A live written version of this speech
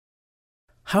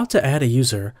How to add a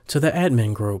user to the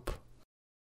admin group.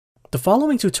 The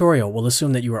following tutorial will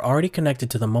assume that you are already connected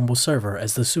to the Mumble server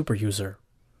as the super user.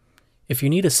 If you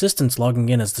need assistance logging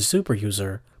in as the super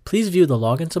user, please view the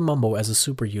Login to Mumble as a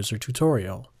super user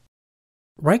tutorial.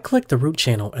 Right-click the root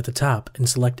channel at the top and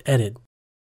select Edit.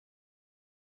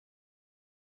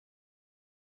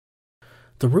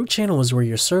 The root channel is where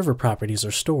your server properties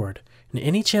are stored, and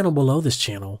any channel below this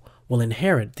channel will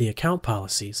inherit the account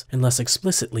policies unless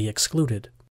explicitly excluded.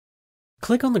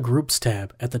 Click on the Groups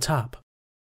tab at the top.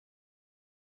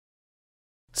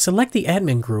 Select the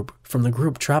admin group from the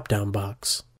Group drop-down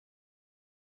box.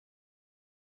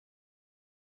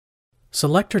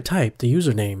 Select or type the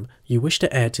username you wish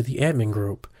to add to the admin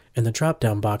group in the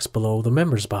drop-down box below the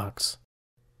Members box.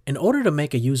 In order to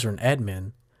make a user an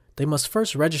admin, they must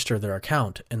first register their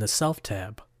account in the Self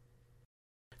tab.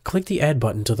 Click the Add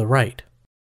button to the right.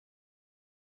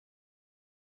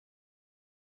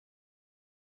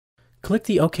 Click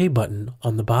the OK button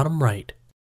on the bottom right.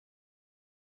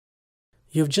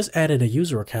 You have just added a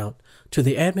user account to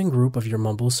the admin group of your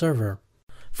Mumble server.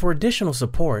 For additional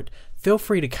support, feel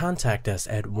free to contact us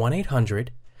at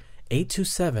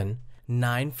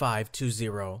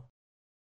 1-800-827-9520.